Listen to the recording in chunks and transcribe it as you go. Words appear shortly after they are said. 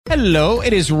Hello,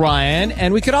 it is Ryan,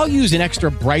 and we could all use an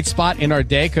extra bright spot in our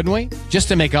day, couldn't we? Just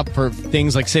to make up for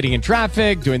things like sitting in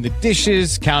traffic, doing the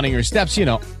dishes, counting your steps,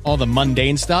 all the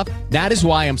mundane stuff. That is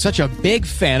why I'm such a big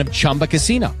fan of Chumba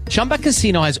Casino. Chumba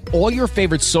Casino has all your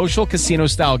favorite social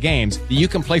casino-style games that you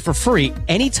can play for free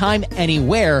anytime,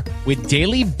 anywhere with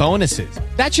daily bonuses.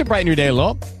 That should brighten your day a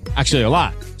little. Actually, a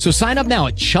lot. So sign up now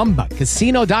at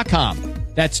ChumbaCasino.com.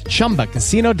 That's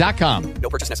ChumbaCasino.com. No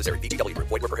purchase necessary. VGW Group.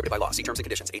 Void where prohibited by law. See terms and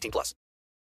conditions. 18+.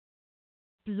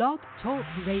 Blog Talk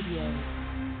Radio.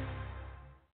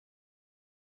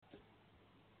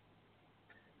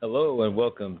 Hello and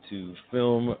welcome to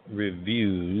Film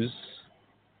Reviews.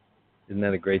 Isn't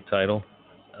that a great title?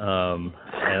 And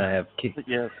I have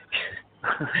yes,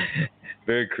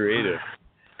 very creative.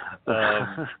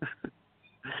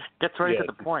 Gets right to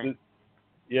the point.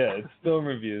 It's Film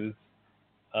Reviews.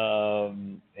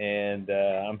 And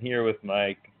I'm here with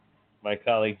my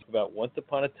colleagues about Once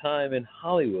Upon a Time in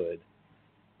Hollywood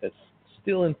that's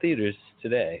still in theaters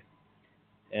today.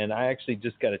 And I actually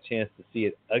just got a chance to see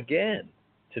it again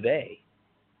today.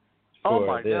 Oh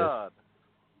my God.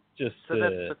 So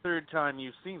that's the third time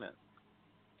you've seen it?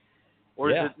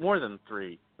 Or is it more than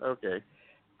three? Okay.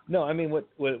 No, I mean,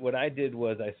 what I did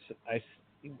was I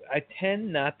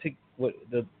tend not to,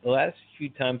 the last few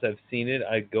times I've seen it,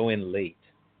 I go in late.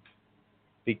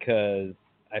 Because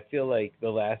I feel like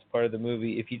the last part of the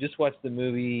movie, if you just watch the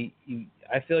movie,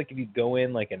 I feel like if you go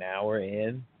in like an hour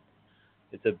in,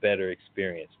 it's a better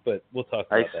experience. But we'll talk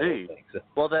about that. I think. So.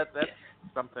 Well, that's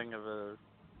something of a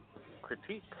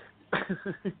critique. I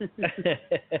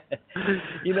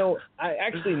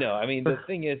actually know. I mean, the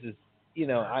thing is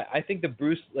I think the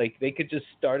Bruce, like, they could just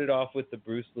start it off with the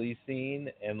Bruce Lee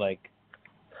scene and go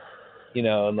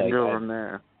from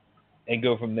there. And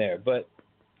go from there. But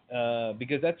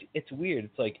because it's weird.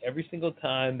 It's like every single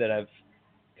time that I've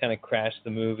kind of crashed the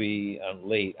movie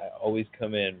late, I always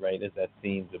come in right as that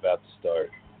scene's about to start.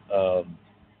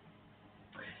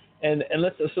 And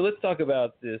let's talk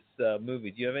about this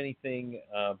movie. Do you have anything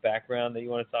background that you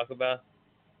want to talk about?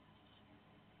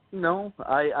 No,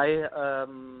 I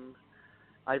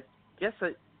guess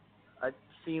I've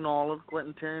seen all of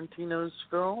Quentin Tarantino's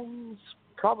films.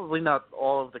 Probably not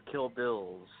all of the Kill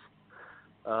Bills.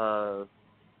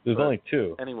 There's only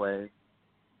two. Anyway,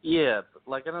 yeah,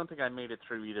 I don't think I made it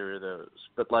through either of those.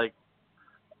 But,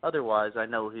 otherwise, I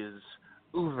know his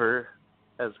oeuvre,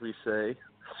 as we say,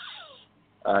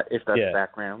 if that's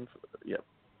background. Yep.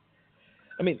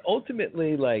 I mean,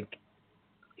 ultimately,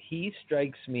 he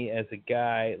strikes me as a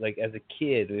guy, as a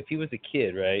kid. If he was a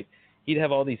kid, right, he'd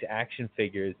have all these action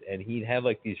figures, and he'd have,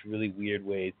 these really weird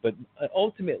ways. But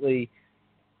ultimately,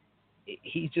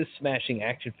 he's just smashing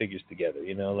action figures together,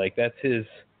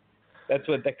 that's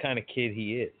what that kind of kid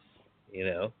he is,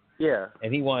 Yeah.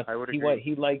 And he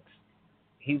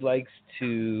likes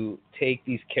to take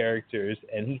these characters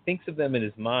and he thinks of them in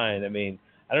his mind. I mean,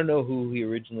 I don't know who he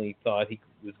originally thought he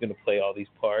was going to play all these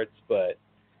parts, but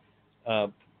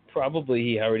probably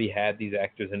he already had these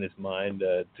actors in his mind,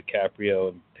 DiCaprio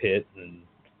and Pitt, and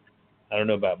I don't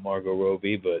know about Margot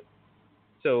Robbie, but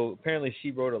so apparently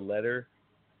she wrote a letter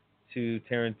to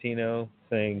Tarantino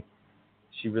saying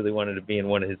she really wanted to be in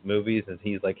one of his movies, and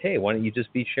he's like, hey, why don't you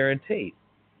just be Sharon Tate?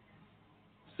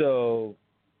 So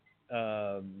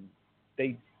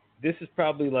this is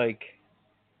probably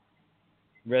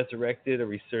resurrected a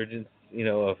resurgence,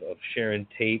 of Sharon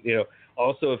Tate,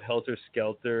 also of Helter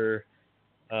Skelter.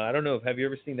 I don't know, have you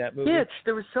ever seen that movie? Yeah,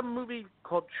 there was some movie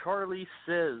called Charlie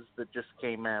Says that just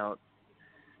came out.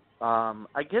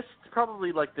 I guess it's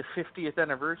probably the 50th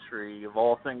anniversary of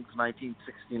all things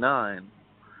 1969.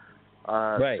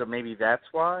 Right. So maybe that's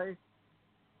why.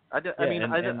 I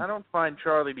don't find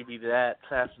Charlie to be that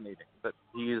fascinating, but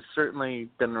he has certainly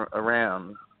been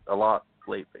around a lot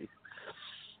lately.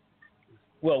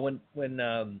 Well, when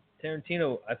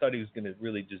Tarantino, I thought he was going to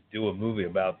really just do a movie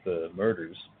about the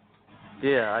murders.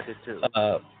 Yeah, I did too.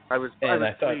 I was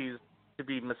pleased to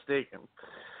be mistaken.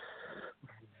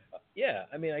 Yeah,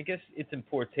 I mean, I guess it's in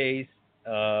poor taste.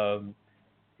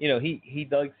 He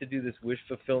likes to do this wish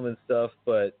fulfillment stuff,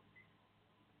 but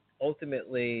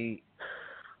ultimately,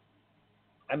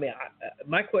 I mean,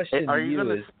 my question Are to you you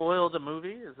going is... to spoil the movie?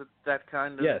 Is it that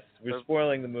kind of... Yes, we're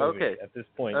spoiling the movie at this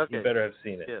point. Okay. You better have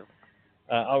seen it. Yeah.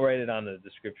 I'll write it on the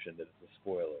description that it's a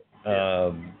spoiler.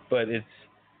 Yeah. But it's...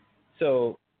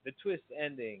 So, the twist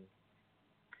ending...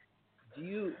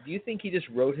 Do you think he just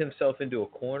wrote himself into a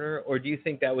corner, or do you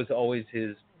think that was always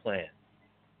his plan?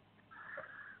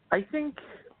 I think,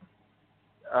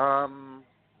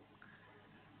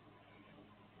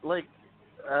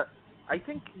 I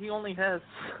think he only has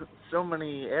so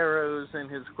many arrows in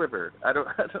his quiver.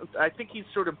 I think he's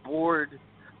sort of bored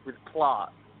with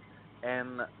plot,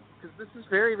 and because this is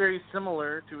very, very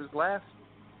similar to his last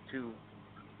two.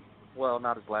 Well,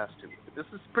 not his last two. This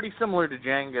is pretty similar to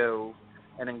Django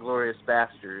and Inglourious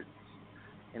Basterds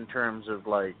in terms of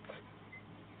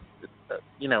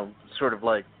sort of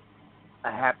like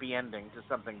a happy ending to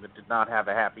something that did not have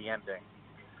a happy ending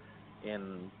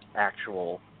in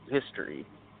actual history.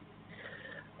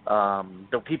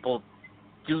 Though people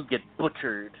do get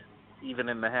butchered even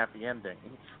in the happy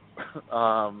endings.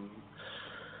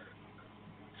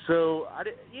 So I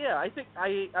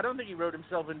don't think he wrote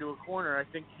himself into a corner. I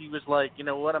think he was like, you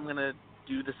know what, I'm gonna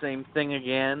do the same thing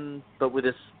again, but with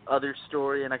this other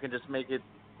story, and I can just make it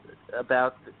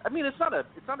about. I mean, it's not a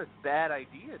bad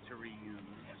idea to reuse.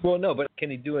 Well, no, but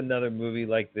can he do another movie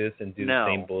like this and do the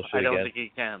same bullshit again? No, I don't think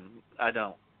he can. I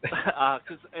don't.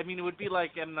 Because I mean, it would be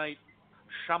like M. Night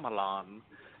Shyamalan.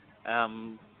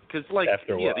 Because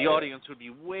the audience would be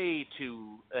way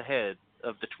too ahead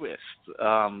of the twist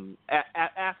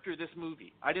after this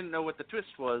movie. I didn't know what the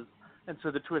twist was, and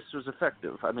so the twist was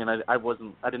effective. I mean, I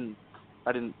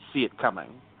didn't see it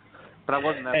coming, but I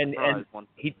wasn't that surprised. And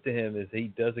he to him is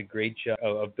he does a great job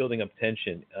of building up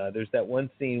tension. There's that one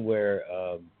scene where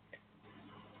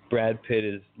Brad Pitt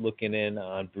is looking in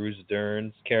on Bruce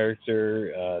Dern's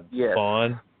character,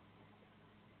 Vaughn,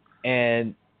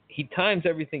 and he times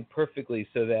everything perfectly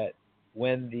so that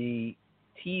when the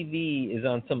TV is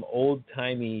on some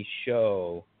old-timey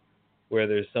show where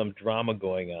there's some drama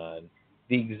going on,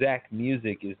 the exact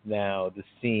music is now the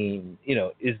scene,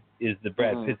 is the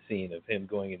Brad Pitt scene of him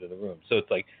going into the room. So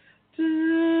it's like,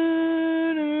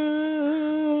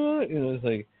 it's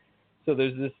like, so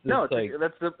there's this no, like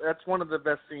that's one of the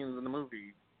best scenes in the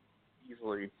movie,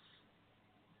 easily.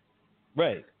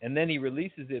 Right, and then he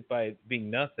releases it by being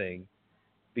nothing,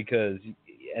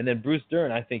 and then Bruce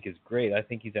Dern I think is great. I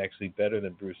think he's actually better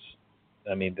than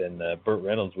Burt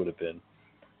Reynolds would have been.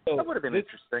 So that would have been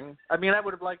interesting. I mean, I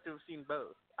would have liked to have seen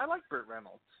both. I like Burt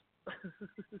Reynolds.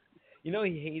 He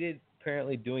hated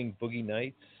apparently doing Boogie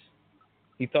Nights.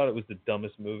 He thought it was the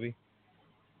dumbest movie.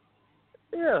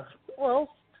 Yeah,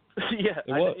 well, yeah,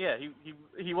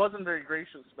 he wasn't very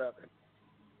gracious about it.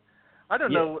 I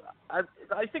don't know.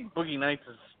 I think Boogie Nights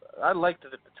is. I liked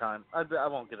it at the time. I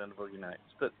won't get into Boogie Nights,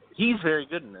 but he's very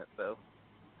good in it, though.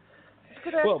 He's a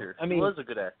good actor. Well, I mean, he was a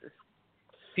good actor.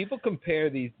 People compare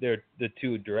the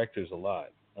two directors a lot.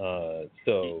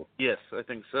 So yes, I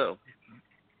think so.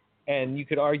 And you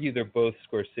could argue they're both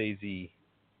Scorsese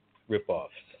ripoffs.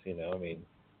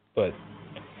 But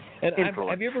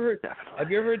have you ever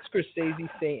heard Scorsese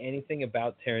say anything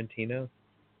about Tarantino?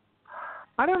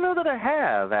 I don't know that I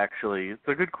have, actually. It's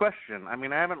a good question. I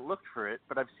mean, I haven't looked for it,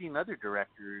 but I've seen other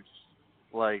directors,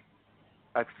 like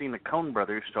I've seen the Coen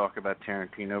brothers talk about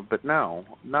Tarantino, but no,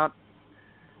 not.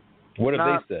 What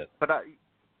have they said? But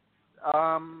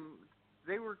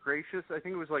they were gracious. I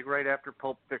think it was like right after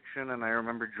Pulp Fiction, and I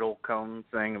remember Joel Coen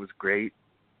saying it was great.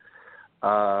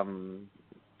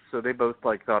 So they both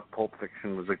thought Pulp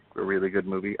Fiction was a really good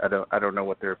movie. I don't know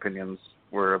what their opinions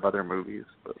were of other movies,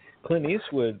 but Clint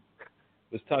Eastwood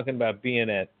was talking about being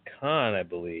at Cannes, I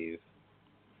believe,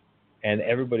 and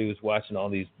everybody was watching all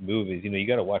these movies. You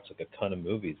got to watch a ton of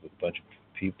movies with a bunch of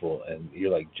people, and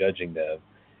you're judging them.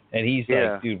 And he's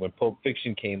like, dude, when Pulp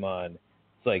Fiction came on,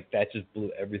 it's like that just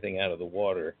blew everything out of the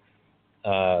water.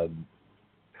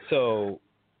 So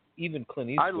even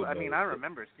Clint Eastwood. I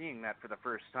remember seeing that for the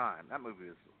first time. That movie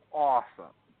was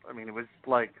awesome. I mean, it was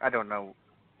like, I don't know.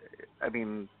 I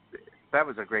mean, that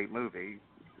was a great movie.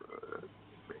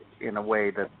 In a way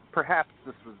that perhaps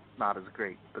this was not as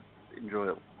great, but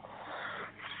enjoyable.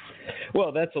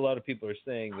 Well, that's a lot of people are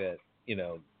saying that,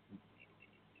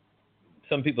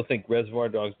 some people think Reservoir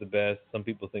Dogs the best. Some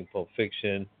people think Pulp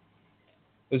Fiction.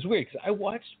 It was weird because I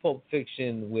watched Pulp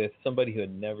Fiction with somebody who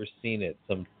had never seen it.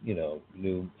 Some,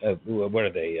 new, what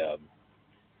are they?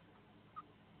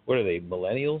 What are they,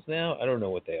 millennials now? I don't know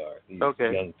what they are. These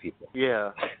young people.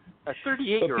 Yeah. A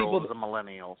 38-year-old is a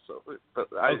millennial, but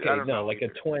I don't know. Like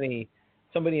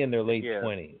somebody in their late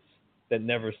 20s that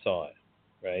never saw it,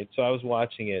 right? So I was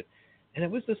watching it, and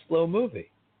it was a slow movie.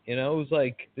 It was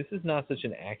like, this is not such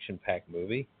an action-packed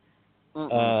movie.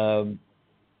 And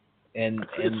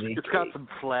it's got some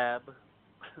flab.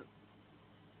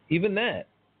 Even that,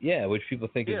 which people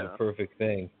think is a perfect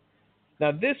thing.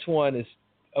 Now this one is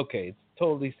it's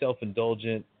totally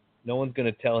self-indulgent. No one's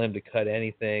going to tell him to cut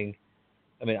anything.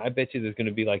 I mean, I bet you there's going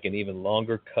to be an even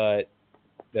longer cut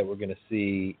that we're going to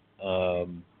see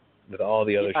with all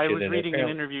the other shit in it. I was reading an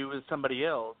interview with somebody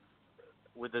else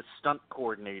with a stunt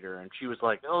coordinator, and she was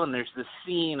like, "Oh, and there's this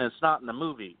scene, it's not in the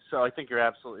movie." So I think you're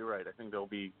absolutely right. I think there'll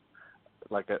be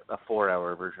like a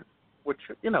 4-hour version, which,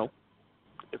 you know,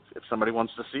 if somebody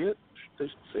wants to see it, they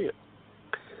should see it.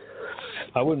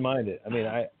 I wouldn't mind it. I mean,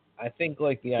 I think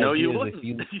like the idea no, you is wouldn't. if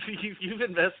you You've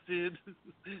invested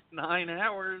 9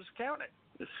 hours counting.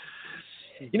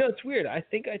 You know, it's weird. I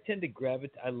think I tend to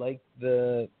gravitate. I like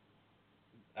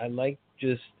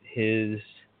just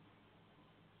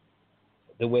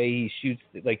the way he shoots.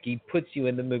 Like, he puts you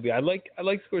in the movie. I like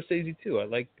Scorsese too. I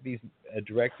like these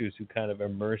directors who kind of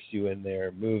immerse you in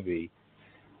their movie.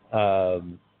 But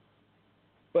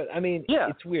I mean, yeah,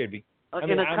 it's weird. In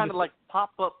a kind of like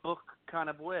pop-up book kind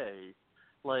of way,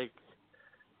 like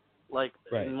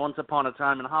right. In Once Upon a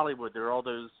Time in Hollywood, there are all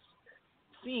those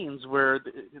scenes where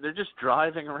they're just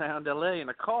driving around LA in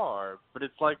a car, but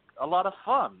it's like a lot of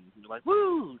fun. You're like,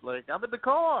 woo, like I'm in the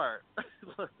car.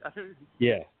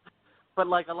 Yeah. But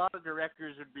like a lot of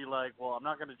directors would be like, well, I'm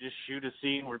not going to just shoot a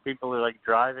scene where people are like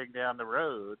driving down the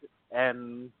road,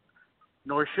 and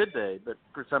nor should they. But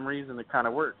for some reason, it kind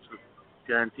of works with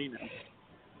Tarantino.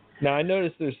 Now, I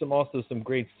noticed there's also some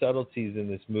great subtleties in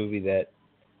this movie that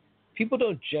people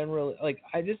don't generally like.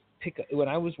 I just when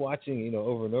I was watching, you know,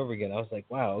 over and over again, I was like,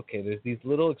 wow, okay, there's these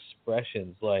little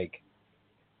expressions. Like,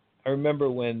 I remember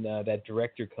when that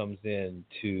director comes in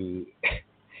to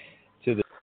the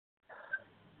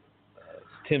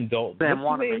Tim Dalton. Sam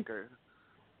Wanamaker.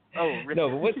 Oh, Rick. No,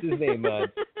 but what's his name?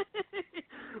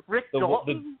 Rick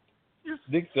Dalton.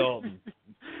 Rick Dalton.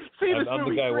 See this I'm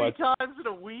movie the guy 3 watching. times in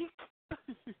a week.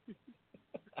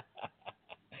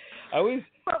 It's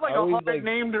not like a hard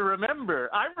name to remember.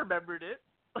 I remembered it.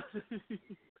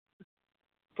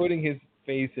 Putting his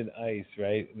face in ice,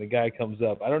 right? And the guy comes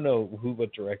up. I don't know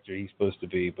what director he's supposed to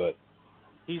be, but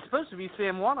he's supposed to be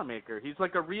Sam Wanamaker. He's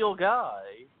like a real guy,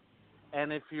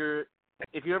 and if you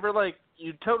ever like,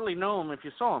 you'd totally know him if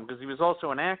you saw him because he was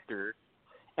also an actor,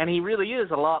 and he really is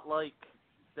a lot like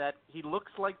that. He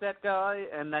looks like that guy,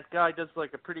 and that guy does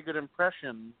like a pretty good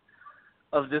impression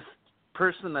of this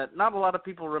person that not a lot of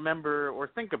people remember or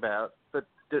think about, but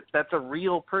that's a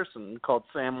real person called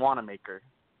Sam Wanamaker.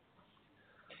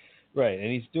 Right, and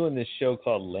he's doing this show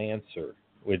called Lancer,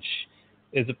 which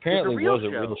is apparently a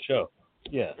real show.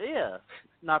 Yeah. Yeah,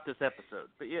 not this episode,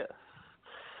 but yeah.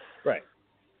 Right.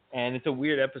 And it's a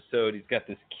weird episode. He's got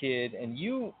this kid, and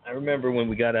I remember when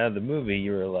we got out of the movie,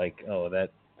 you were like, oh,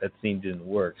 that scene didn't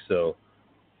work, so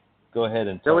go ahead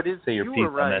and say your piece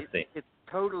on that thing. It's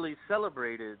totally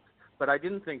celebrated, but I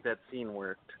didn't think that scene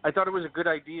worked. I thought it was a good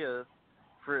idea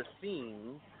for a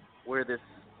scene where this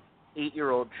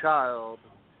 8-year-old child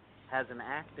has an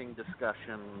acting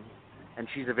discussion, and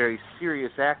she's a very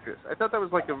serious actress. I thought that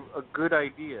was like a good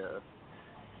idea,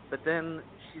 but then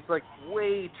she's like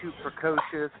way too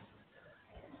precocious,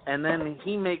 and then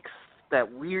he makes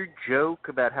that weird joke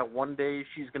about how one day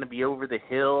she's going to be over the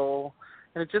hill,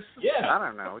 and it just, I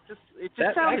don't know, it just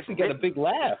that sounded... actually got a big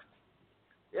laugh.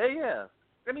 Yeah.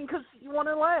 I mean, because you want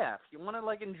to laugh. You want to,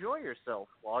 like, enjoy yourself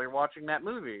while you're watching that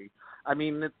movie. I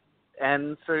mean,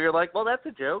 and so you're like, well, that's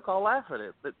a joke. I'll laugh at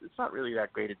it. But it's not really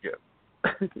that great a joke.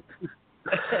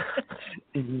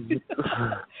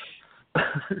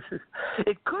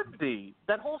 It could be.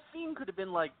 That whole scene could have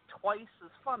been, like, twice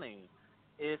as funny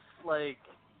if, like,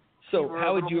 so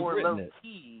how would you have written it?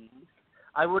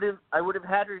 I would have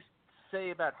had her say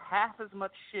about half as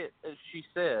much shit as she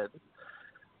said.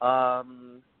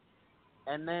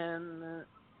 And then,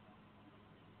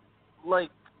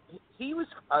 like, he was...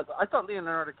 I thought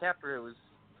Leonardo DiCaprio was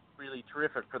really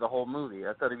terrific for the whole movie.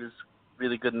 I thought he was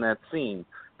really good in that scene.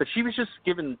 But she was just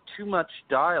given too much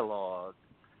dialogue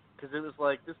because it was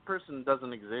like, this person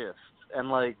doesn't exist. And,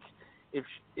 like, if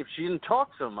she didn't talk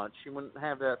so much, she wouldn't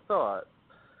have that thought.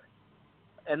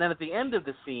 And then at the end of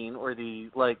the scene, or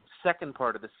the, like, second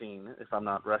part of the scene, if I'm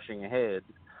not rushing ahead,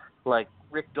 like,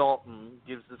 Rick Dalton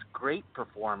gives this great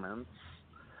performance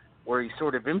where he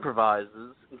sort of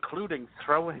improvises, including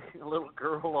throwing a little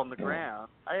girl on the ground.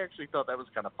 I actually thought that was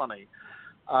kind of funny.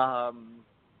 But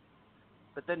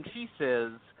then she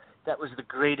says, that was the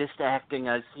greatest acting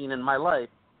I've seen in my life.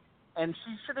 And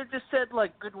she should have just said,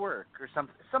 like, good work or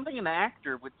something. Something an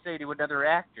actor would say to another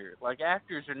actor. Like,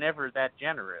 actors are never that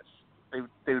generous.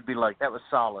 They would be like, that was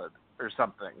solid or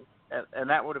something. And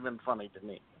that would have been funny to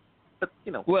me. But,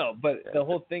 you know. Well, but the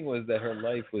whole thing was that her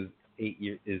life was 8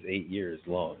 years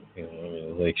long. You know, I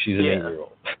mean, like, she's an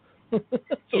 8-year-old.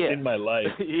 So in my life,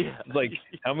 like,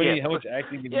 how much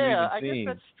acting have you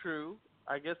even seen?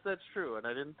 I guess that's true, and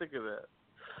I didn't think of that.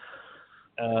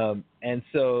 And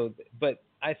so, but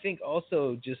I think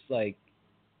also just like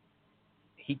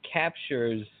he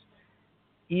captures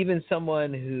even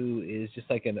someone who is just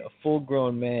like a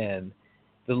full-grown man,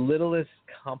 the littlest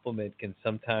compliment can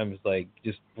sometimes like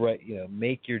just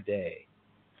make your day.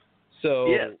 So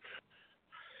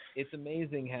it's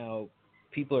amazing how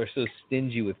people are so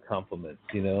stingy with compliments,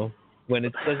 when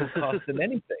it doesn't cost them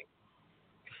anything.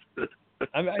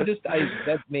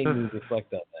 That made me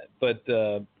reflect on that. But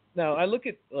now I look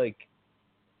at like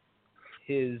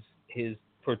his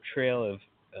portrayal of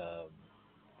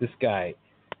this guy.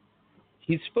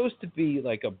 He's supposed to be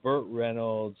like a Burt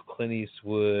Reynolds, Clint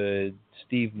Eastwood,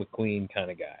 Steve McQueen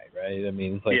kind of guy, right? I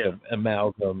mean, like an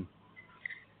amalgam.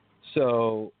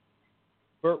 So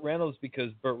Burt Reynolds,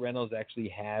 because Burt Reynolds actually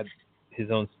had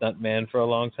his own stuntman for a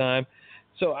long time.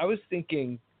 So I was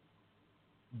thinking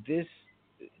this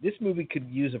movie could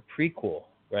use a prequel,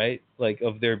 right? Like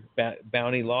of their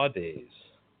Bounty Law days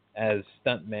as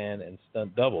stuntman and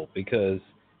stunt double, because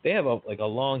they have a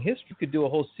long history. You could do a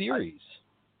whole series.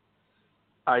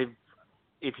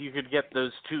 If you could get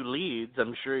those two leads,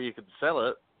 I'm sure you could sell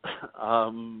it.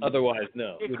 Otherwise,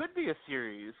 no. It could be a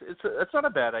series. It's not a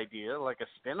bad idea, like a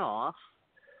spin-off.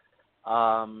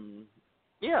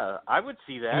 Yeah, I would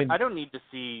see that. I don't need to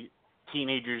see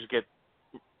teenagers get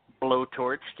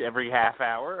blowtorched every half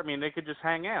hour. I mean, they could just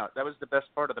hang out. That was the best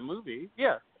part of the movie.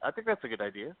 Yeah, I think that's a good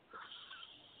idea.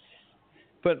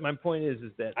 But my point is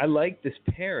that I like this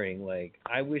pairing. Like,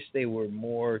 I wish they were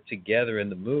more together in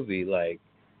the movie. Like,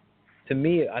 to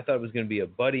me, I thought it was going to be a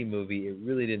buddy movie. It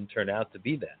really didn't turn out to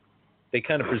be that. They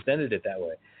kind of presented it that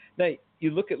way. Now,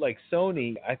 you look at like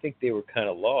Sony, I think they were kind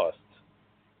of lost.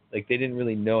 Like, they didn't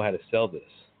really know how to sell this.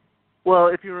 Well,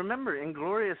 if you remember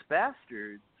Inglourious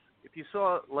Basterds, if you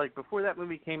saw, like, before that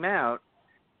movie came out,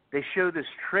 they showed this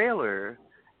trailer,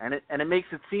 and it makes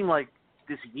it seem like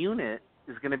this unit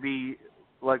is going to be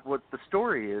like what the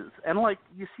story is. And, like,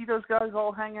 you see those guys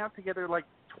all hang out together, like,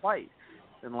 twice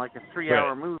in, like, a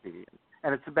 3-hour movie.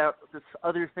 And it's about this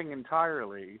other thing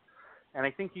entirely. And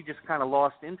I think he just kind of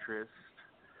lost interest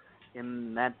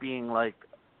in that being, like,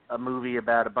 a movie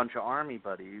about a bunch of army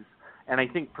buddies. And I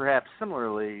think perhaps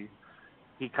similarly,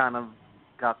 he kind of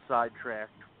got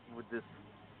sidetracked with this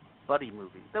buddy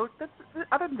movie. Though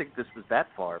I didn't think this was that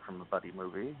far from a buddy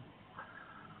movie.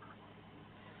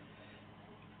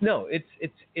 No, it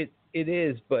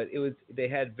is, but they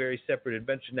had very separate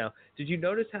adventures. Now, did you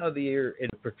notice how in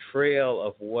the portrayal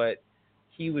of what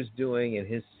he was doing in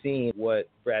his scene, what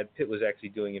Brad Pitt was actually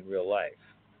doing in real life?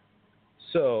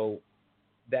 So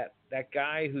that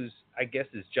guy who's, I guess,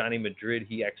 is Johnny Madrid,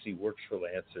 he actually works for the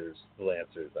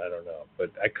Lancers. I don't know,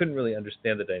 but I couldn't really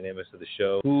understand the dynamics of the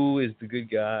show. Who is the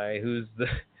good guy? Who's the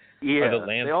the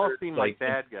Lancers? They all seem like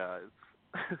bad guys.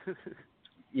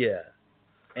 Yeah.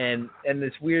 And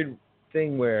this weird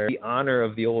thing where the honor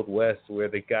of the Old West, where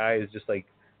the guy is just like,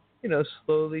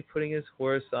 slowly putting his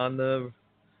horse on the,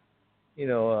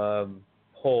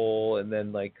 pole, and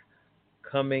then like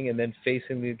coming and then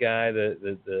facing the guy,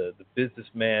 the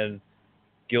businessman,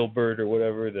 Gilbert or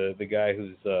whatever, the guy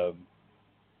whose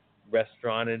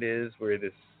restaurant it is, where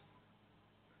this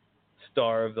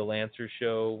star of the Lancer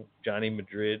show, Johnny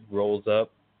Madrid, rolls up.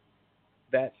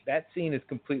 That scene is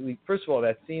completely. First of all,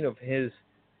 that scene of his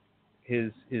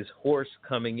horse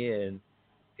coming in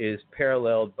is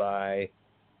paralleled by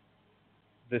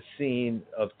the scene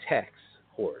of Tech's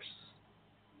horse.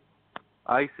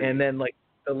 I see. And then like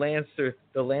the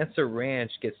Lancer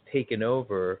Ranch gets taken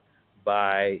over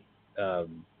by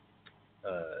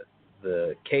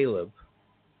the Caleb,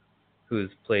 who's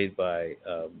played by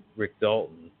Rick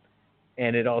Dalton,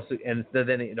 and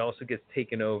then it also gets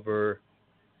taken over.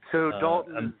 So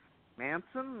Dalton is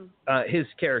Manson? His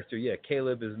character,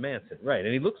 Caleb is Manson, right?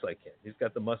 And he looks like him. He's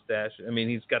got the mustache. I mean,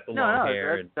 he's got the long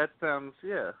hair. That sounds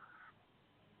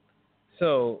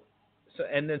So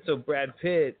Brad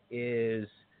Pitt is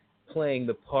playing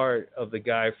the part of the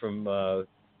guy from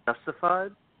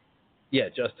Justified. Yeah,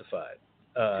 Justified.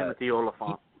 Timothy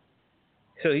Olyphant.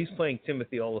 So he's playing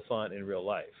Timothy Olyphant in real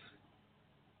life.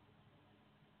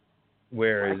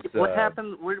 Whereas what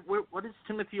happened? What does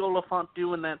Timothy Olyphant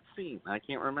do in that scene? I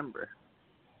can't remember.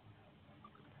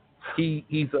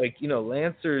 He's like,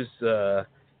 Lancers.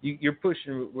 You're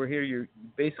pushing. We're here.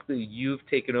 You've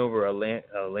taken over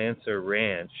a Lancer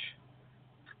ranch,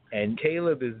 and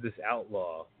Caleb is this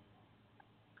outlaw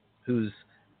who's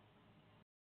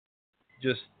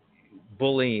just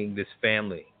bullying this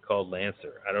family called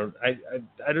Lancer.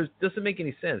 Doesn't make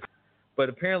any sense. But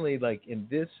apparently, like in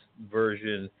this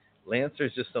version,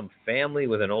 Lancer's just some family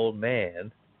with an old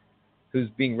man who's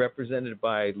being represented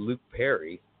by Luke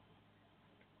Perry,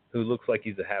 who looks like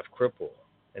he's a half cripple,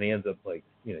 and he ends up like,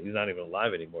 he's not even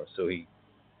alive anymore. So he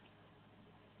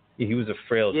was a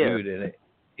frail dude,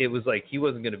 it was like he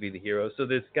wasn't going to be the hero. So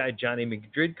this guy, Johnny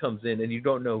Madrid, comes in, and you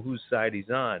don't know whose side he's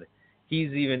on.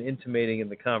 He's even intimating in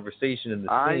the conversation in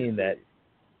the scene that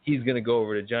he's going to go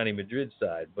over to Johnny Madrid's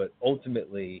side. But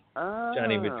ultimately,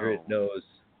 Johnny Madrid knows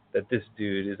that this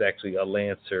dude is actually a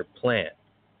Lancer plant.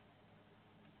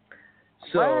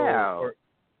 So, wow.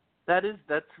 That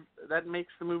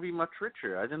makes the movie much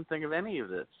richer. I didn't think of any of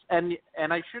this. And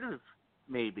I should have,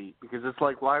 maybe, because it's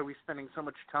like, why are we spending so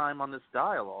much time on this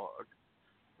dialogue?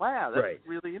 Wow, that's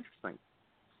really interesting.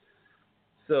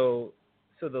 So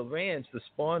the ranch, the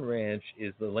Spawn Ranch,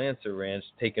 is the Lancer Ranch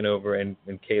taken over, and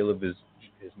Caleb is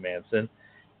Manson,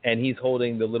 and he's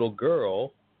holding the little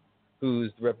girl,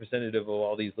 who's the representative of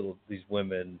all these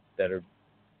women that are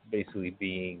basically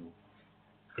being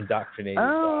indoctrinated.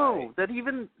 That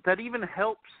even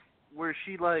helps where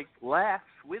she like laughs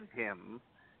with him,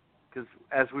 because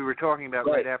as we were talking about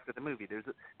right after the movie,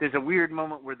 there's a weird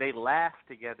moment where they laugh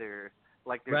together,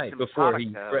 like they're simpatico. Before he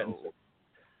threatens her.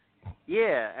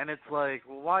 Yeah, and it's like,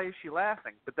 well, why is she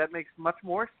laughing? But that makes much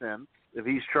more sense if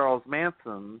he's Charles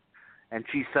Manson, and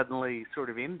she's suddenly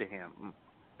sort of into him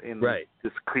in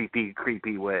this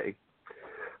creepy way.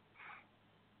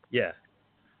 Yeah,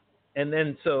 and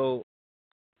then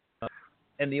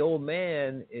and the old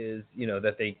man is,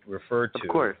 that they refer to, of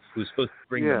course, who's supposed to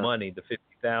bring the money, the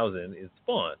 $50,000, is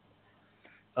Spawn.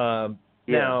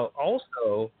 Now,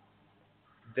 also,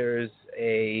 there's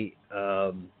a,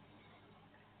 the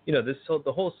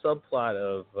whole subplot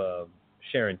of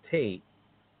Sharon Tate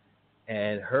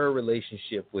and her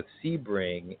relationship with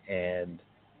Sebring and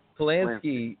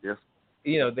Polanski. Yes.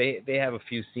 They have a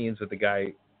few scenes with the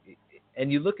guy,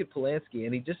 and you look at Polanski,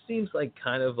 and he just seems like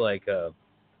kind of like a.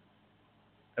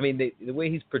 I mean, the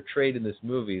way he's portrayed in this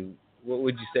movie, what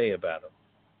would you say about him?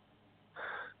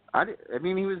 I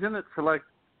mean, he was in it for like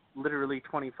literally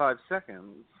 25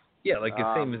 seconds. Yeah, like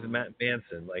the same as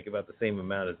Manson, like about the same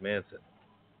amount as Manson.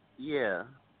 Yeah.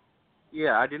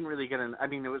 Yeah, I didn't really get I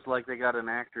mean, it was like they got an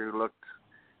actor who looked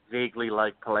vaguely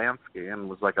like Polanski and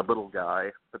was like a little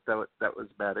guy, but that was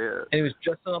about it. And he was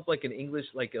dressed up like an English,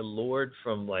 like a lord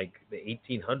from like the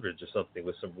 1800s or something,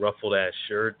 with some ruffled ass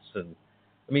shirts, and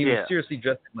I mean, he was seriously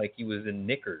dressed like he was in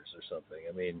knickers or something.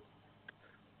 I mean,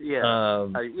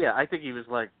 I think he was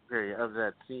like very of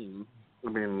that scene. I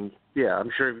mean, yeah, I'm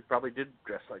sure he probably did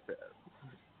dress like that.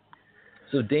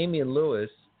 So Damian Lewis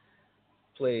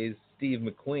plays Steve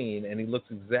McQueen, and he looks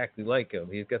exactly like him.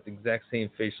 He's got the exact same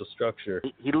facial structure.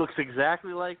 He looks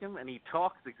exactly like him, and he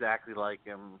talks exactly like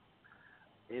him.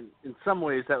 In some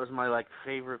ways, that was my like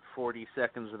favorite 40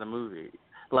 seconds of the movie.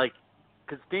 Like,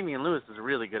 because Damian Lewis is a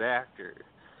really good actor,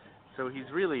 so he's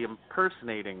really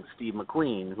impersonating Steve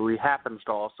McQueen, who he happens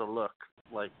to also look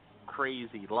like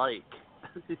crazy like.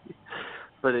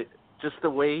 But just the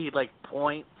way he like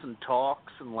points and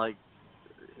talks and like,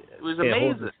 it was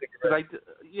amazing.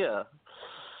 Yeah,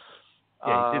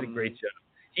 he did a great job.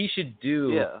 He should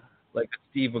do like a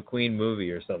Steve McQueen movie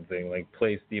or something, like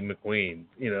play Steve McQueen,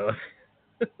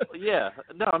 Yeah,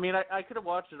 no, I mean, I could have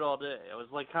watched it all day. I was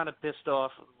like kind of pissed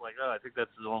off. I was like, I think that's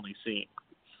his only scene.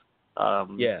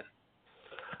 Yeah.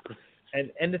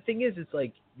 And the thing is, it's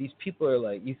like these people are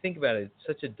like, you think about it, it's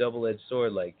such a double-edged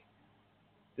sword. Like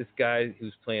this guy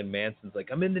who's playing Manson's like,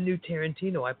 I'm in the new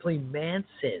Tarantino. I play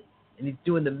Manson, and he's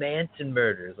doing the Manson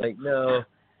murders. Like, no,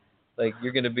 like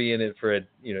you're gonna be in it for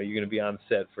you're gonna be on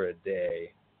set for a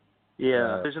day.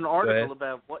 Yeah, there's an article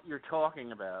about what you're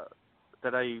talking about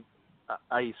that I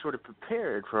sort of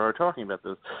prepared for our talking about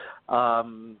this.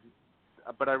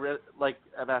 But I read like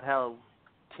about how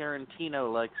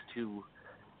Tarantino likes to,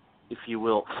 if you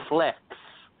will, flex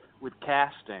with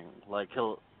casting. Like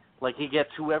he gets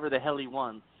whoever the hell he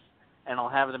wants, and I'll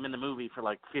have them in the movie for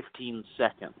like 15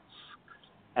 seconds.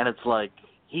 And it's like,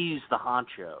 he's the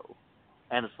honcho.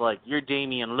 And it's like, you're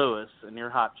Damian Lewis, and you're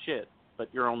hot shit, but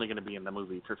you're only going to be in the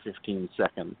movie for 15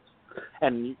 seconds.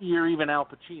 And you're even Al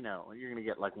Pacino, and you're going to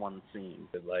get like one scene.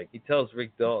 Like, he tells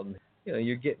Rick Dalton,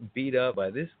 you're getting beat up by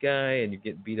this guy, and you're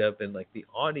getting beat up, and like the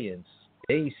audience,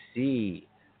 they see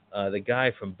the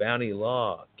guy from Bounty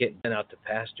Law getting out to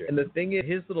pasture. And the thing is,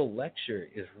 his little lecture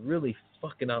is really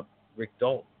fucking up Rick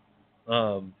Dalton.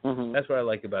 That's what I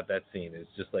like about that scene.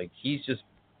 It's just like he's just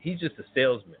a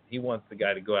salesman. He wants the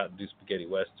guy to go out and do spaghetti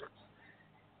westerns.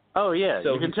 Oh yeah,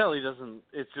 so you can tell he doesn't.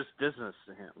 It's just business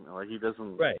to him. Like he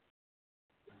doesn't. Right.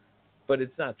 But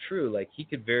it's not true. Like he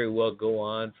could very well go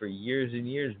on for years and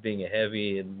years being a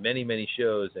heavy in many, many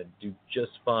shows and do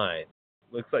just fine.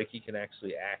 Looks like he can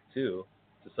actually act too,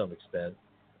 to some extent.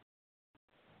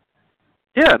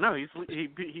 Yeah, no, he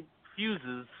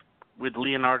fuses with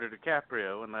Leonardo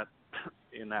DiCaprio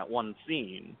in that one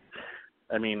scene.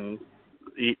 I mean,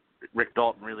 Rick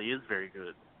Dalton really is very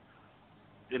good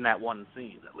in that one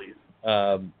scene, at least.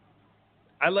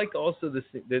 I liked also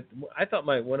I thought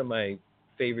one of my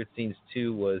favorite scenes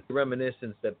too was the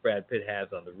reminiscence that Brad Pitt has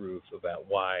on the roof about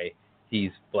why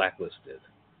he's blacklisted.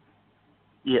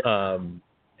 Yeah.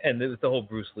 And there was the whole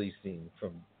Bruce Lee scene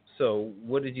from. So,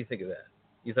 what did you think of that?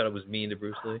 You thought it was mean to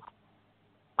Bruce Lee?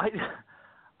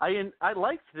 I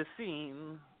liked the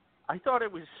scene. I thought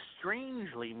it was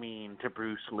strangely mean to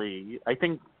Bruce Lee. I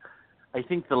think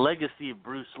the legacy of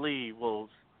Bruce Lee will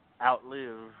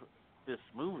outlive this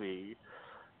movie,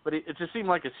 but it just seemed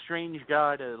like a strange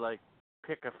guy to like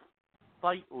pick a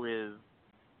fight with,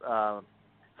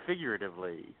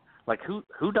 figuratively. Like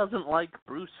who doesn't like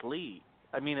Bruce Lee?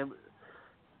 I mean,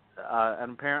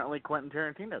 and apparently Quentin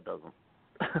Tarantino doesn't.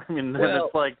 I mean, well,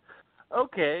 it's like,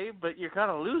 okay, but you're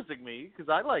kind of losing me because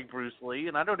I like Bruce Lee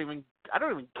and I don't even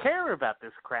care about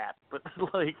this crap. But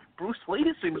like Bruce Lee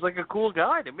seems like a cool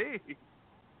guy to me.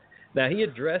 Now he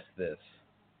addressed this,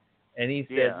 and he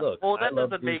said, "Look, well, that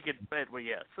doesn't Bruce make it bad." Well,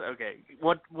 yes, okay.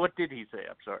 What did he say?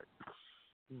 I'm sorry.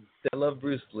 I love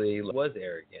Bruce Lee. He was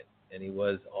arrogant, and he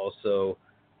was also.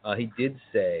 He did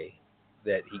say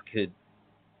that he could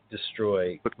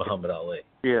destroy Muhammad Ali.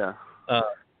 Yeah.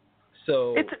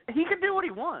 So he can do what he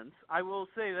wants. I will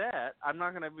say that. I'm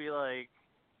not going to be like,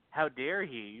 how dare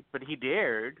he? But he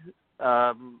dared,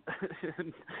 and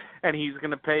he's going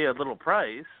to pay a little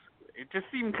price. It just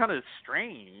seemed kind of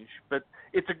strange, but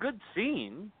it's a good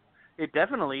scene. It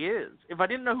definitely is. If I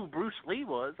didn't know who Bruce Lee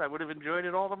was, I would have enjoyed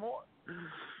it all the more.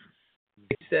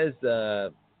 He says,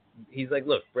 he's like,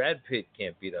 look, Brad Pitt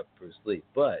can't beat up Bruce Lee,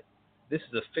 but this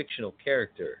is a fictional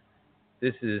character.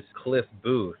 This is Cliff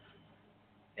Booth.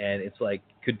 And it's like,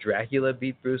 could Dracula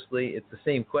beat Bruce Lee? It's the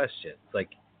same question. It's like,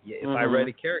 if I write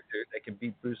a character that can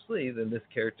beat Bruce Lee, then this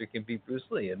character can beat Bruce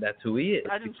Lee, and that's who he is.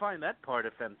 I didn't find that part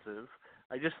offensive.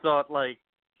 I just thought, like,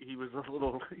 he was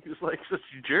like such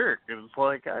a jerk. And it's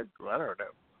like, I don't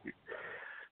know.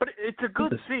 But it's a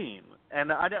good scene,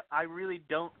 and I really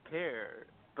don't care.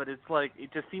 But it's like,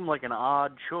 it just seemed like an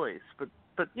odd choice. But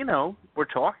you know, we're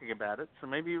talking about it, so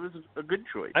maybe it was a good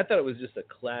choice. I thought it was just a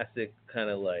classic kind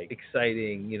of like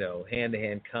exciting, you know,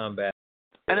 hand-to-hand combat.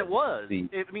 And it was.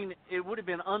 I mean, it would have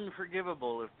been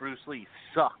unforgivable if Bruce Lee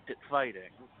sucked at fighting.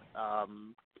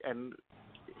 And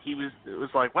it was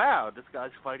like, wow, this guy's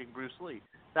fighting Bruce Lee.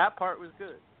 That part was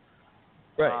good.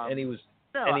 Right, and he was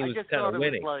kind of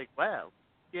winning. Was like, wow,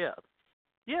 yeah,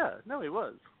 no, he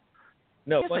was.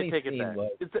 No, funny scene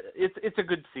was. It's a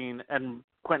good scene, and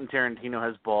Quentin Tarantino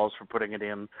has balls for putting it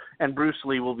in, and Bruce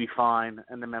Lee will be fine,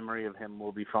 and the memory of him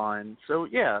will be fine. So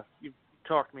yeah, you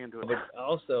talked me into it. But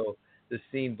also the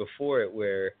scene before it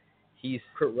where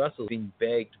Kurt Russell being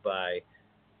begged by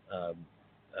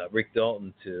Rick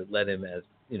Dalton to let him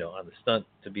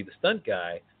to be the stunt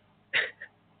guy.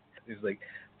 He's like,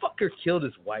 fucker killed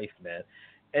his wife, man.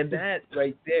 And that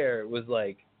right there was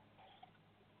like,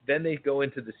 then they go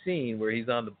into the scene where he's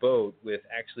on the boat with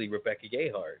actually Rebecca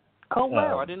Gayheart. Oh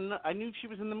wow! I knew she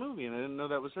was in the movie, and I didn't know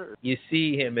that was her. You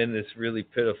see him in this really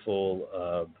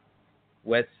pitiful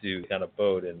wetsuit on a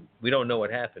boat, and we don't know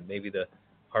what happened. Maybe the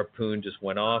harpoon just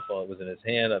went off while it was in his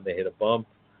hand, or they hit a bump.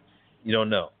 You don't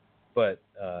know, but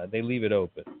they leave it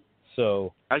open.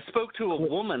 So I spoke to a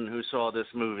woman who saw this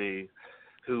movie,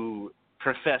 who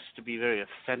professed to be very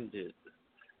offended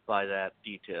by that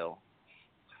detail.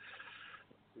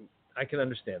 I can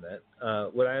understand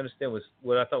that. What I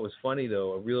thought was funny,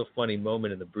 though, a real funny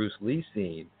moment in the Bruce Lee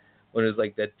scene, when it was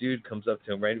like that dude comes up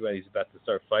to him right when he's about to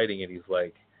start fighting, and he's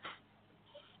like,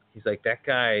 that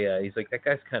guy, that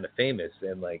guy's kind of famous,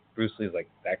 and like Bruce Lee's like,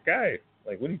 that guy,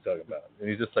 like, what are you talking about? And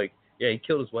he's just like, yeah, he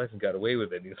killed his wife and got away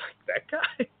with it. And he's like, that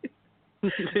guy.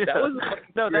 That was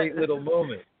a great little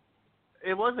moment.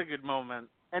 It was a good moment,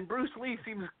 and Bruce Lee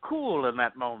seems cool in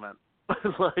that moment.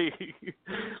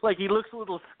 like he looks a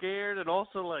little scared and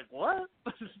also like, what?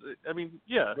 I mean,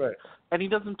 yeah. Right. And he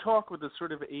doesn't talk with a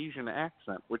sort of Asian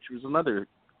accent, which was another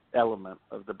element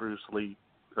of the Bruce Lee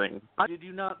thing. Did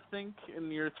you not think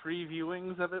in your 3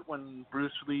 viewings of it, when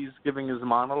Bruce Lee's giving his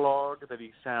monologue, that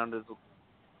he sounded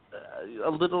a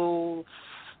little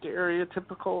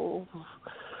stereotypical?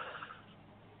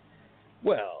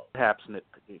 Well, perhaps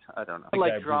nitpicky. I don't know.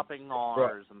 Like dropping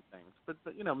R's and things, but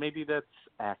you know, maybe that's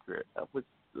accurate. I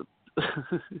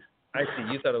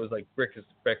see. You thought it was like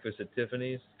Breakfast at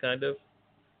Tiffany's, kind of.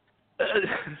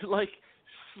 Like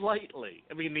slightly.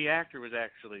 I mean, the actor was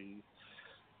actually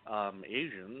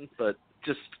Asian, but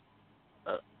just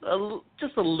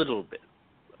a little bit.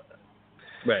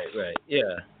 Right.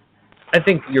 Yeah. I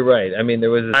think you're right. I mean,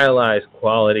 there was a stylized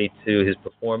quality to his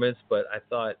performance, but I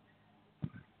thought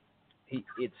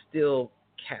it still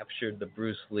captured the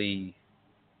Bruce Lee.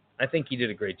 I think he did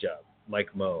a great job,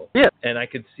 Mike Moe. Yeah. And I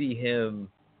could see him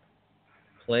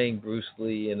playing Bruce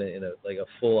Lee in a like a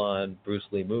full-on Bruce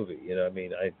Lee movie. You know, I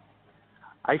mean,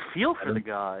 I feel for the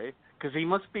guy because he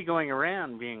must be going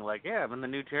around being like, "Yeah, I'm in the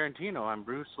new Tarantino. I'm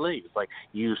Bruce Lee." It's like,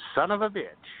 "You son of a bitch!"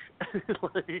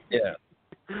 Like, yeah.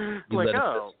 Like,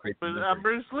 oh, but I'm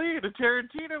Bruce Lee in a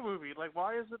Tarantino movie. Like,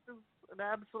 why is it an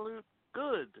absolute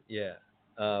good? Yeah.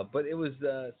 But it was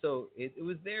so it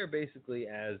was there basically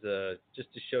as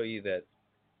just to show you that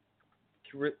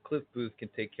Cliff Booth can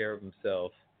take care of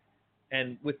himself,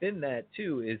 and within that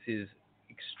too is his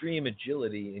extreme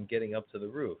agility in getting up to the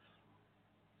roof.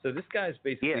 So this guy's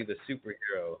basically the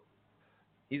superhero.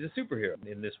 He's a superhero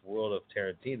in this world of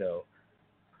Tarantino.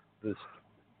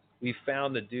 We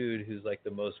found the dude who's like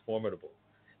the most formidable.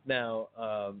 Now,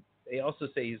 they also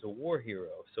say he's a war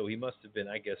hero, so he must have been,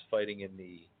 I guess, fighting in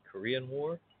the Korean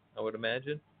War, I would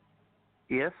imagine.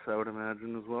 Yes, I would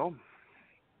imagine as well.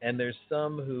 And there's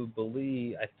some who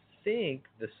believe, I think,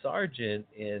 the sergeant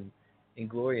in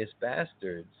Inglourious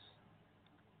Bastards,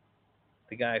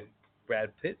 the guy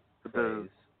Brad Pitt plays,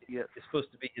 is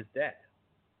supposed to be his dad.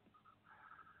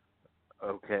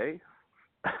 Okay.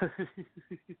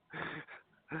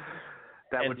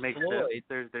 That would make sense.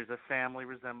 There's a family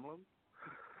resemblance.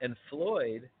 And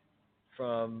Floyd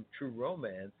from True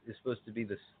Romance is supposed to be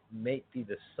the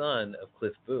son of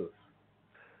Cliff Booth.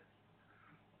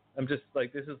 I'm just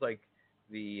like, this is like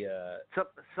the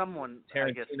someone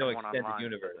Tarantino extended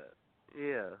universe.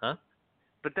 Yeah. Huh?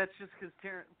 But that's just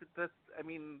because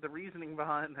the reasoning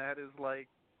behind that is like,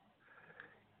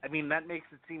 that makes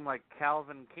it seem like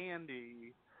Calvin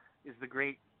Candy is the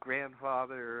great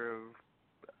grandfather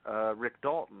of Rick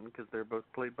Dalton because they're both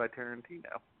played by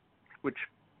Tarantino, which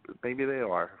maybe they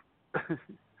are.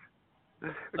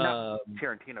 Not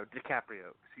Tarantino,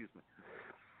 DiCaprio, excuse me.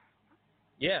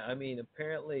 Yeah,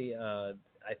 apparently, I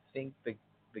think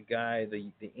the guy,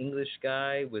 the English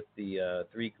guy with the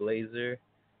three glazer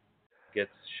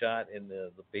gets shot in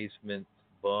the basement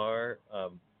bar.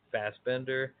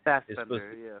 Fassbender,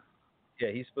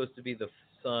 he's supposed to be the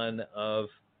son of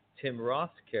Tim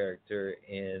Roth's character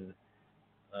in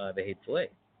The Hateful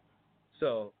Eight.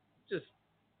 So just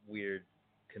weird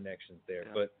connections there.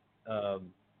 Yeah. But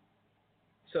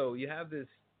so you have this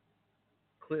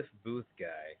Cliff Booth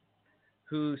guy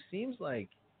who seems like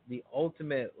the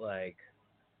ultimate like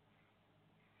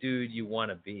dude you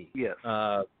want to be. Yes.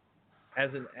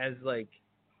 As like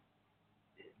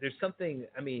there's something.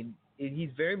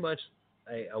 He's very much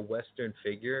a Western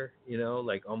figure,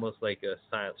 like almost like a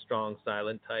strong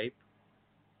silent type,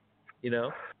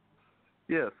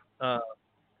 Yes.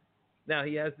 Now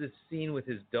he has this scene with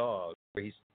his dog where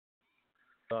he's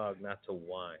telling the dog not to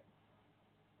whine.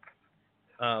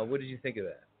 What did you think of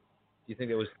that? Do you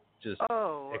think it was just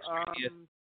extraneous?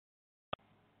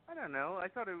 I don't know. I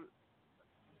thought it.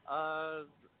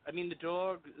 The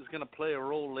dog is going to play a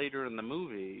role later in the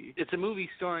movie. It's a movie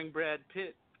starring Brad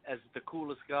Pitt as the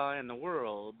coolest guy in the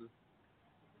world.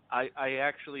 I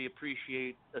actually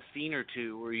appreciate a scene or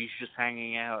two where he's just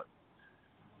hanging out,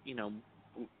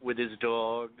 with his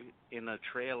dog in a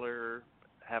trailer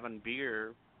having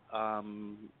beer. That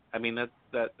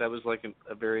was like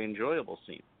a very enjoyable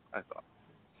scene, I thought.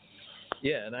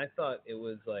 Yeah, and I thought it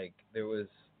was like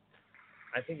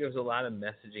I think there was a lot of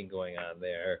messaging going on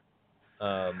there.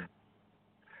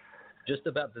 Just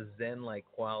about the Zen-like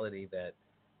quality that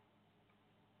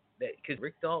because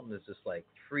Rick Dalton is just like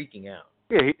freaking out.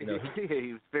 Yeah,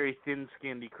 he was very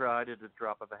thin-skinned. He cried at the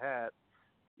drop of a hat.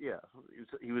 Yeah,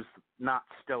 he was not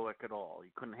stoic at all.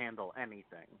 He couldn't handle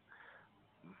anything.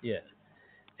 Yeah,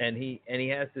 and he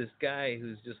has this guy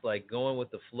who's just like going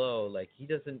with the flow. Like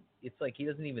it's like he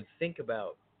doesn't even think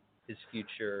about his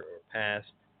future or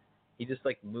past. He just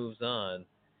like moves on.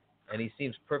 And he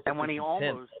seems perfectly And when he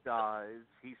content. almost dies,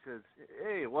 he says,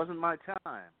 "Hey, it wasn't my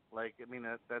time." Like,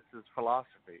 that's his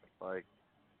philosophy. Like,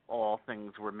 all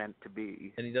things were meant to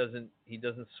be. And he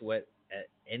doesn't sweat at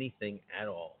anything at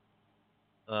all.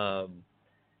 And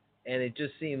it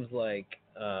just seems like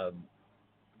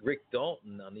Rick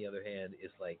Dalton, on the other hand,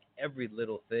 is like every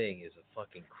little thing is a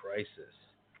fucking crisis.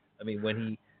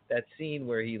 When that scene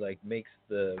where he like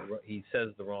he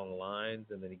says the wrong lines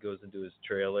and then he goes into his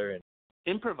trailer and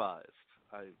improvised,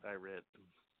 I read.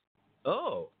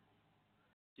 Oh.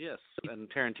 Yes, and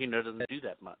Tarantino doesn't do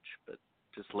that much, but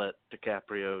just let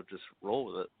DiCaprio just roll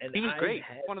with it. And he was great.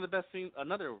 One of the best scenes.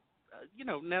 Another,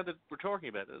 now that we're talking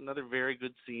about it, another very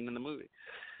good scene in the movie.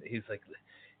 He's like, if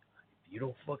you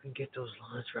don't fucking get those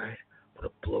lines right, I'm going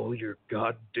to blow your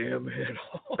goddamn head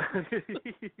off.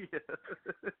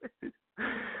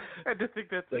 I just think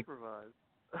that's improvised.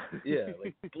 Yeah,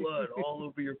 like blood all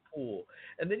over your pool.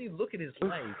 And then you look at his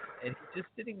life, and he's just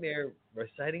sitting there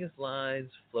reciting his lines,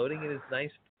 floating in his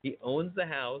nice. He owns the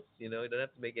house. He doesn't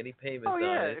have to make any payments. Oh yeah,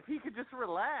 on it. if he could just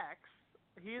relax,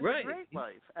 he has right. a great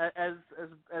life.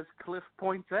 As Cliff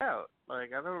points out,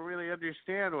 like, I don't really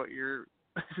understand what you're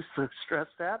so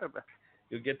stressed out about.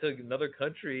 You'll get to another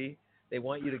country. They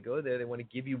want you to go there. They want to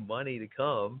give you money to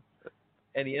come.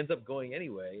 And he ends up going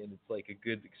anyway, and it's like a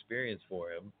good experience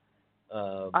for him.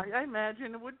 I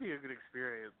imagine it would be a good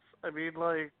experience. I mean,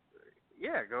 like,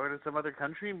 yeah, going to some other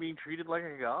country and being treated like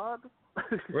a god.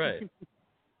 Right.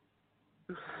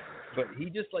 But he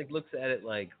just, like, looks at it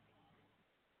like,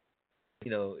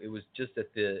 it was just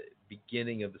at the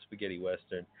beginning of the spaghetti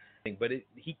western thing. But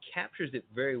he captures it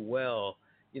very well,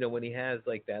 when he has,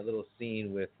 like, that little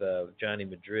scene with Johnny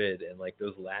Madrid and, like,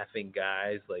 those laughing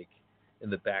guys, like, in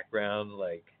the background,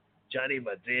 like Johnny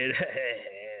Madrid,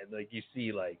 and like you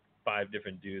see like 5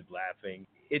 different dudes laughing.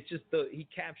 It's just he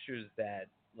captures that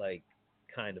like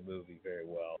kind of movie very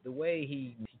well. The way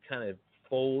he kind of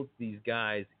folds these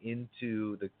guys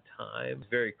into the time is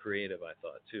very creative, I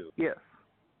thought too. Yes,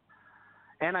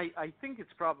 and I think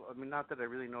it's probably. I mean, not that I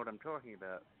really know what I'm talking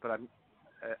about, but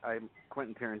I'm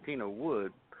Quentin Tarantino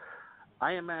would.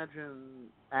 I imagine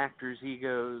actors'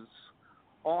 egos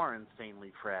are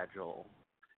insanely fragile,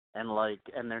 and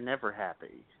they're never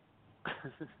happy.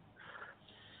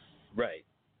 Right.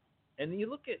 And you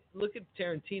look at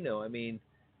Tarantino. I mean,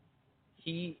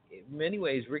 he, in many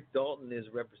ways, Rick Dalton is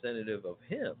representative of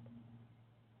him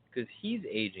because he's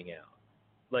aging out.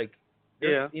 Like,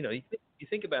 yeah, you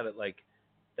think about it, like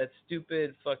that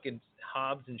stupid fucking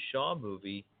Hobbs and Shaw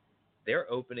movie. Their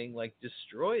opening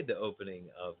destroyed the opening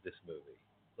of this movie.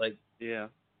 Like, yeah,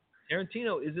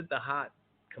 Tarantino isn't the hot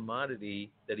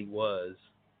commodity that he was.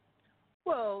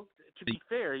 Well, to be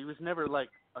fair, he was never like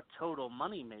a total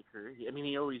money maker. I mean,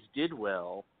 he always did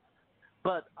well.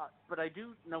 But I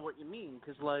do know what you mean,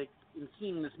 because like in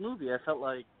seeing this movie, I felt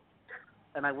like,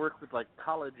 and I work with like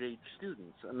college age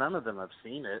students, and none of them have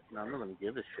seen it. None of them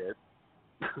give a shit.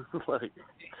 Like,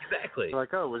 exactly.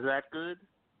 Like, oh, was that good?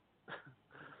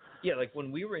 Yeah, like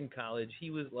when we were in college,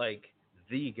 he was like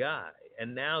the guy,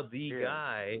 and now the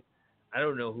guy. I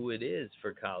don't know who it is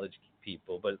for college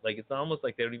people, but like it's almost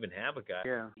like they don't even have a guy.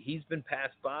 Yeah. He's been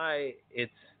passed by.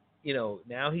 It's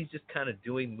now he's just kind of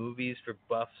doing movies for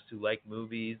buffs who like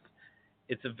movies.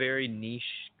 It's a very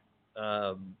niche.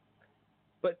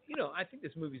 But I think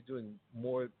this movie's doing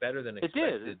better than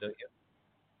expected. It did. Don't you?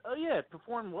 Oh yeah, it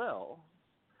performed well.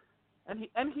 And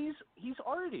he's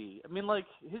arty. I mean, like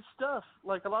his stuff.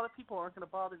 Like a lot of people aren't going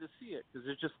to bother to see it because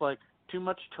it's just like too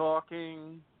much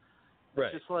talking. Right.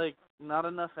 It's just like not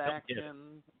enough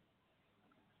action.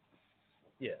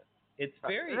 Yeah, it's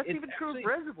very. That's it's even true of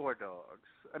Reservoir Dogs.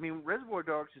 I mean, Reservoir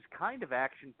Dogs is kind of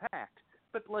action packed,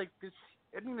 but like this.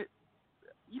 I mean,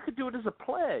 you could do it as a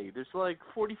play. There's like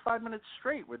 45 minutes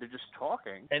straight where they're just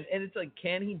talking. And it's like,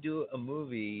 can he do a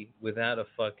movie without a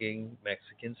fucking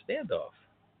Mexican standoff?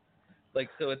 Like,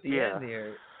 so at the end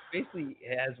here, basically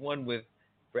has one with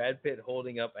Brad Pitt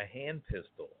holding up a hand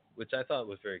pistol, which I thought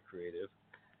was very creative.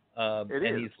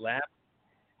 He's laughing,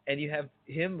 and you have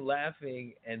him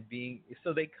laughing and being.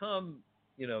 So they come,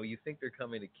 you think they're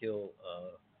coming to kill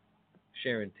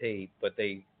Sharon Tate, but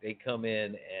they come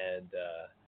in and.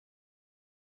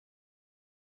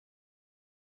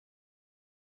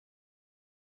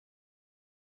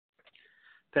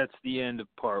 That's the end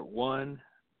of part 1.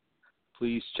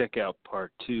 Please check out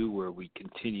part 2 where we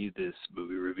continue this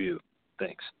movie review.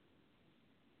 Thanks.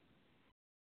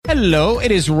 Hello,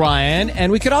 it is Ryan,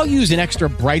 and we could all use an extra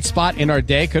bright spot in our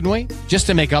day, couldn't we? Just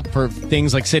to make up for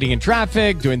things like sitting in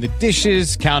traffic, doing the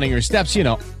dishes, counting your steps,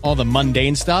 all the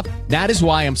mundane stuff. That is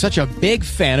why I'm such a big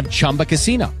fan of Chumba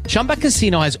Casino. Chumba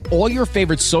Casino has all your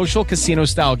favorite social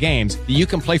casino-style games that you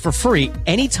can play for free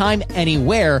anytime,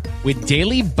 anywhere with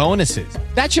daily bonuses.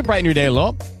 That should brighten your day a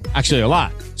little. Actually, a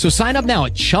lot. So sign up now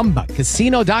at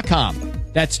ChumbaCasino.com.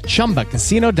 That's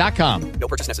ChumbaCasino.com. No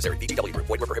purchase necessary. VGW Group.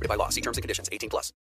 Void where prohibited by law. See terms and conditions. 18+.